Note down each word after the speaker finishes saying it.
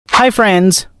Hi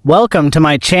friends, welcome to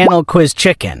my channel Quiz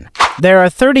Chicken. There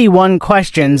are 31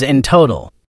 questions in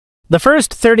total. The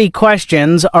first 30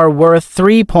 questions are worth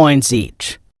 3 points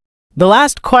each. The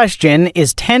last question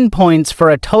is 10 points for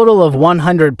a total of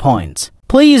 100 points.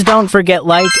 Please don't forget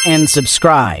like and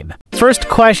subscribe. First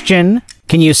question,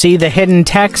 can you see the hidden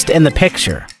text in the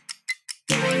picture?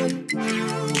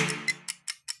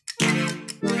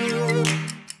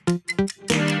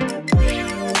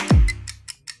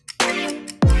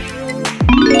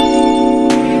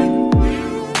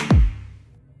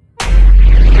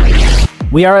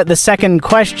 We are at the second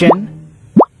question.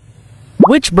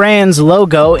 Which brand's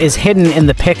logo is hidden in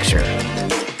the picture?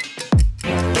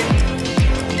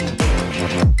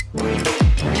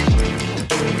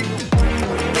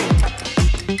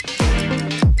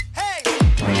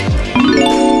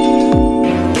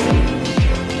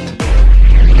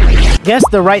 Guess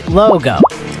the right logo.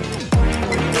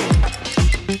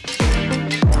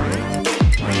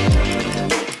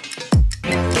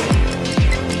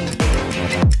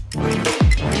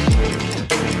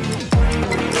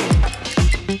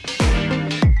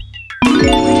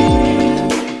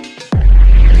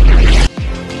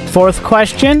 Fourth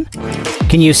question,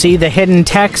 can you see the hidden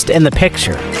text in the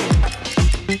picture?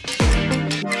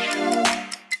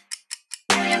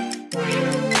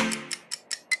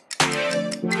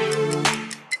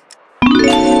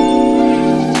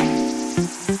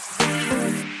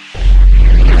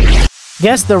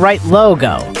 Guess the right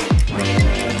logo.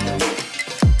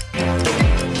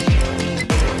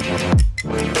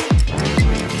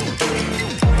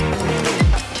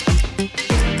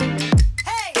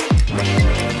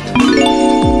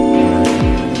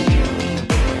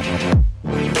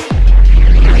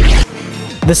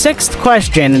 The sixth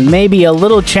question may be a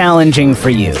little challenging for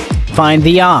you. Find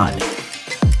the odd.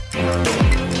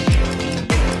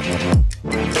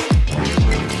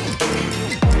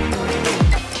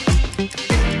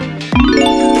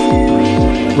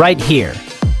 Right here.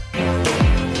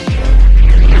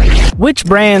 Which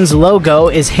brand's logo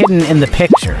is hidden in the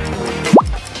picture?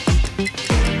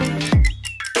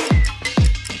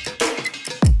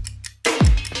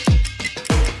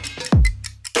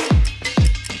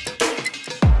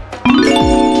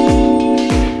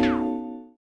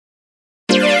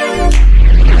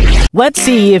 Let's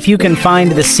see if you can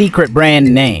find the secret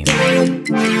brand name.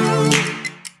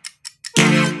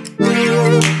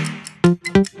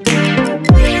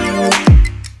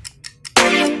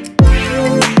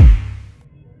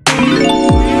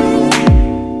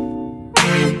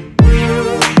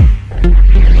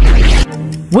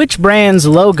 Which brand's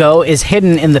logo is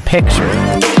hidden in the picture?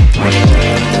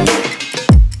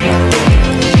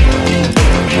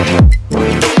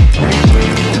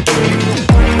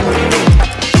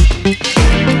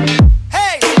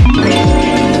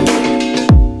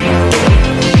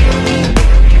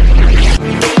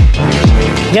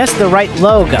 Guess the right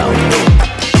logo.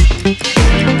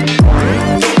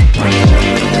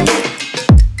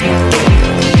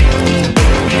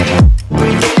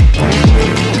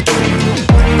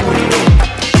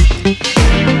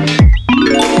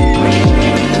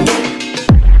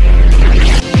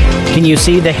 Can you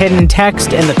see the hidden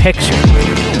text in the picture?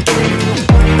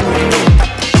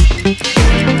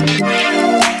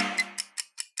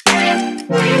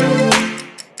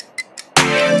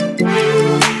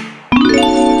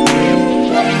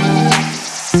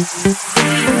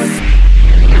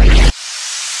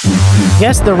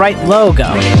 Guess the right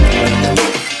logo.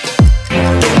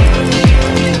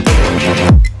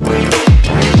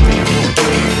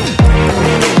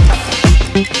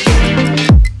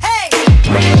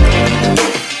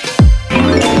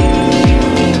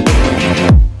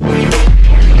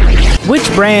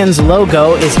 Which brand's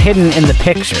logo is hidden in the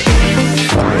picture?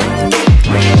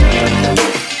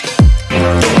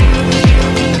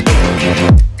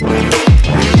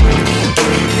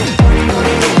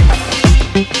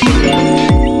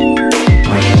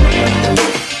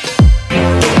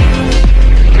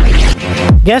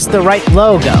 Guess the right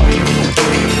logo.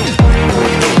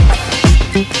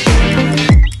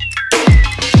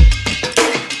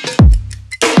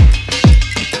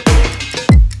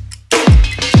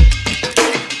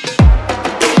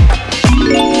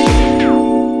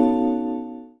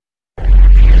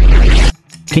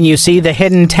 Can you see the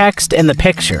hidden text in the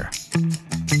picture?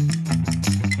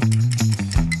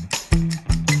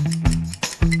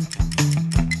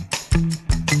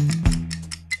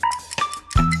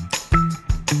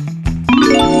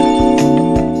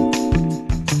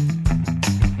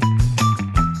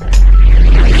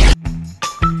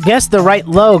 Guess the right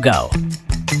logo.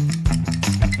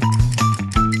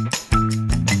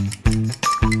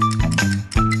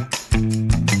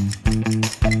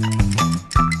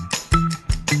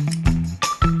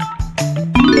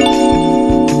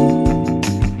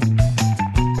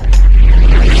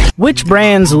 Which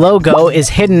brand's logo is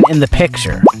hidden in the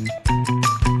picture?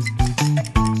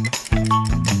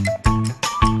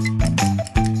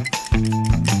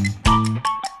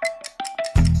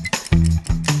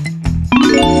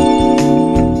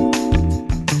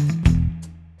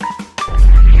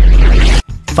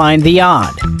 Find the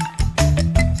odd.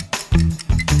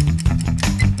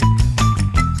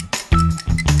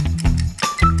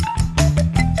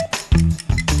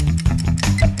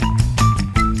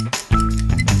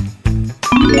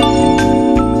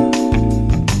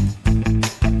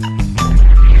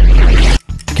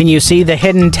 Can you see the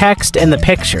hidden text in the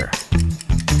picture?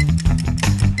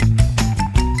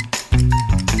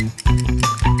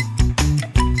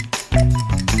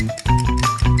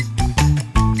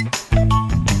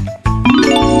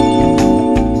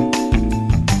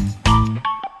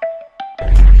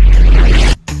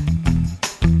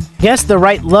 Guess the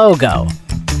right logo.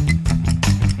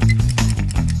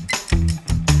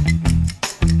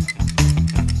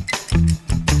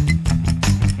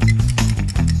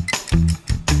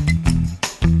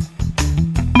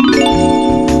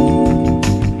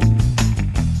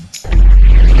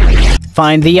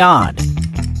 Find the odd.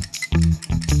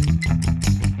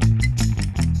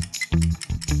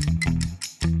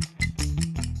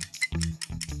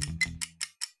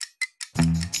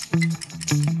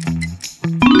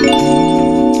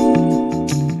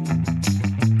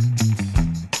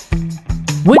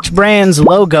 Which brand's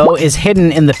logo is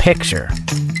hidden in the picture?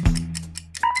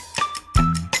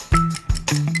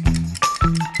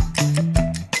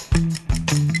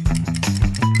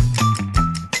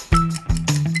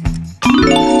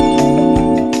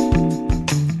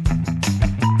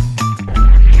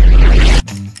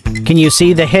 Can you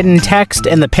see the hidden text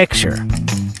in the picture?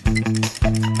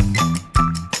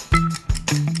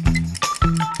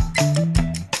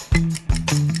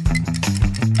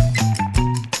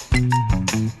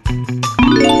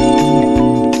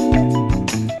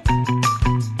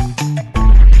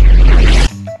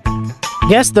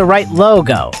 Guess the right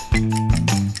logo.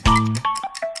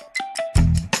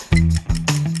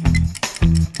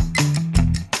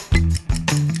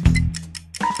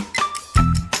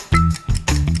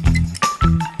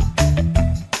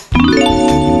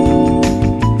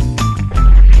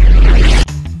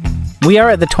 We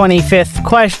are at the 25th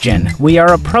question. We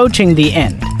are approaching the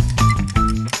end.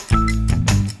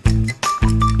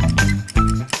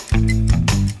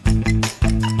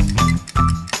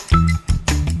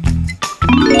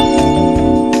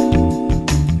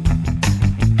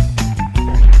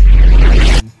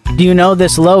 Do you know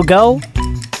this logo?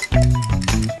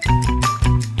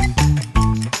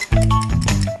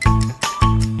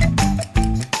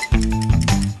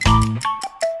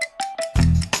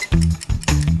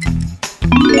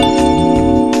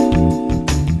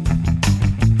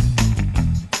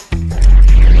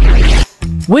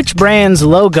 Which brand's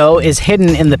logo is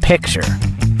hidden in the picture?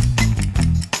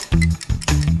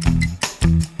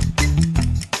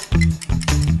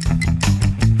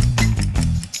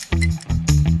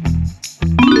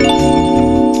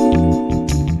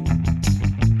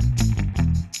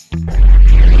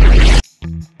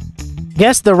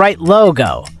 Guess the right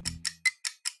logo.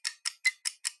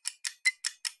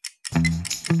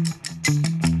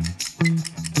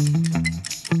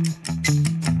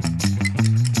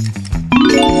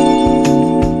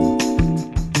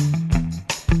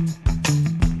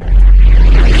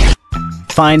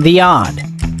 Find the odd.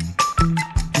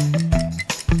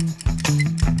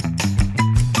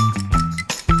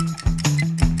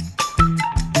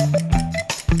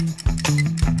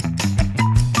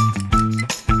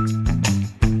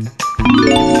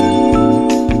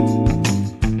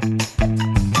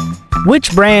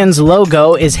 Which brand's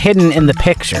logo is hidden in the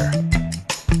picture?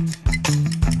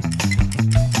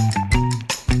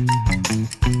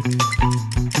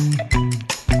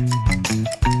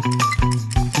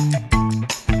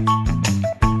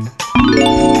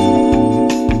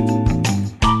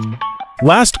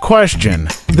 Last question.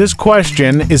 This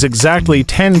question is exactly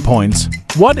 10 points.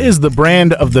 What is the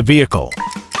brand of the vehicle?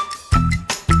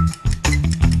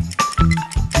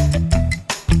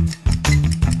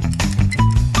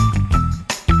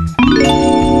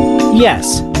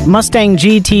 Yes, Mustang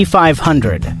GT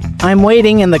 500. I'm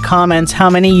waiting in the comments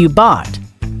how many you bought.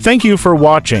 Thank you for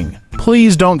watching.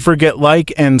 Please don't forget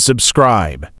like and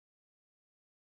subscribe.